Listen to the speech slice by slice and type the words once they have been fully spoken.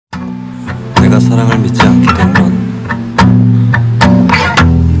내가 사랑을 믿지 않게 된 건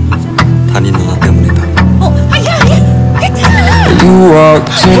단이 누나 때문이다. You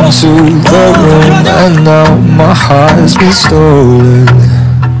walked into the room and now my heart's been stolen.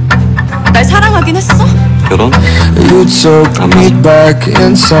 날 사랑하긴 했어? 결혼? You took me back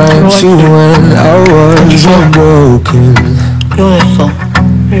in time to when I was unbroken. 이혼했어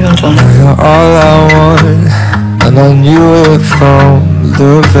 1년 전에. You're all I want, and I knew it from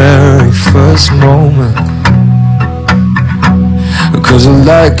the very first moment. Cause the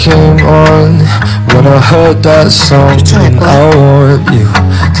light came on when I heard that song, and I want you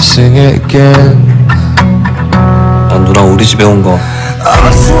to sing it again. 난 누나 우리 집에 온 거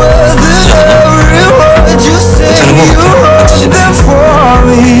I swear that every word you say you wrote them for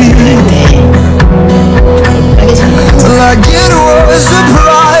me. Like it was a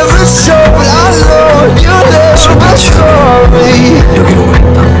private show, but I know you never saw me. 여기로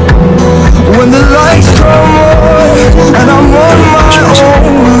오랬다. When the lights come on and I'm on my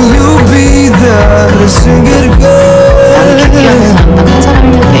own, will you be there to sing it again?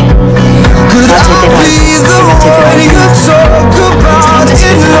 Could I be the one you talk about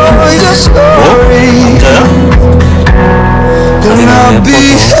in all your story? Can I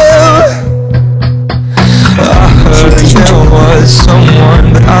be him? I heard there was someone,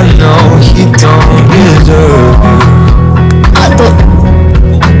 but I know he don't deserve you.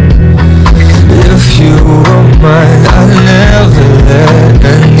 If you were mine, I'd never let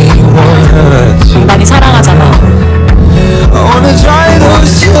anyone hurt you. 많이 사랑하잖아. I wanna try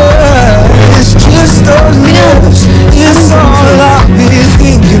those tears, kiss those lips. It's all I'll be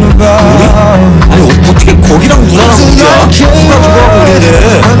thinking about. 아니 어떻게 거기랑 누나랑 우리야? 누가 누가 그래?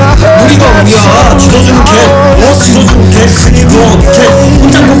 우리가 우리야. 지도주는 걔, 지도주는 걔, 걔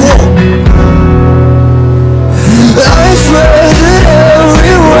혼자 보고. I swear that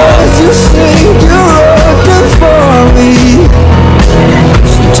every word you say you wrote them for me.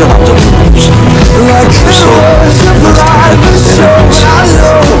 진짜 남자분 없이. Like it was a private show, but I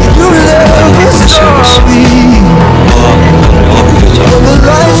know you never saw me. When the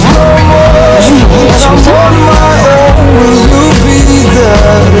lights come on and I'm on my own, will you be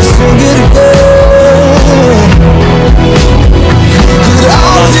there to sing it again? Could I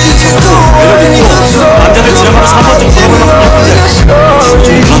be the one you talk 남자들 지나가는 3번째 사람을 막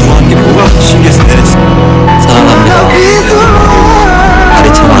누나 좋아하는 게 뭐가 신기해서 내렸어. 사랑합니다. 말이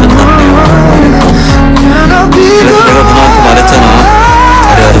참 아름답네요. 그래서 내가 누나한테 말했잖아.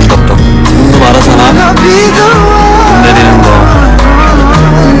 자리 아름답다고. 너 말하잖아. 눈 내리는 거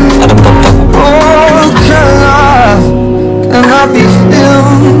아름답다고. Can I be him?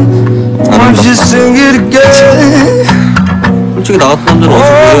 Won't you sing it again? 솔직히 나 같은 남자는 Oh,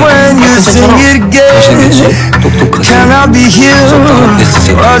 when you sing it 잘생겼지? again. 똑똑하지? Can I be him?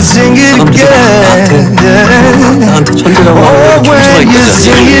 I'll sing it again. 나한테 천재라고 Oh, 하고 when you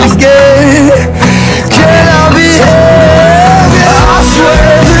sing it again.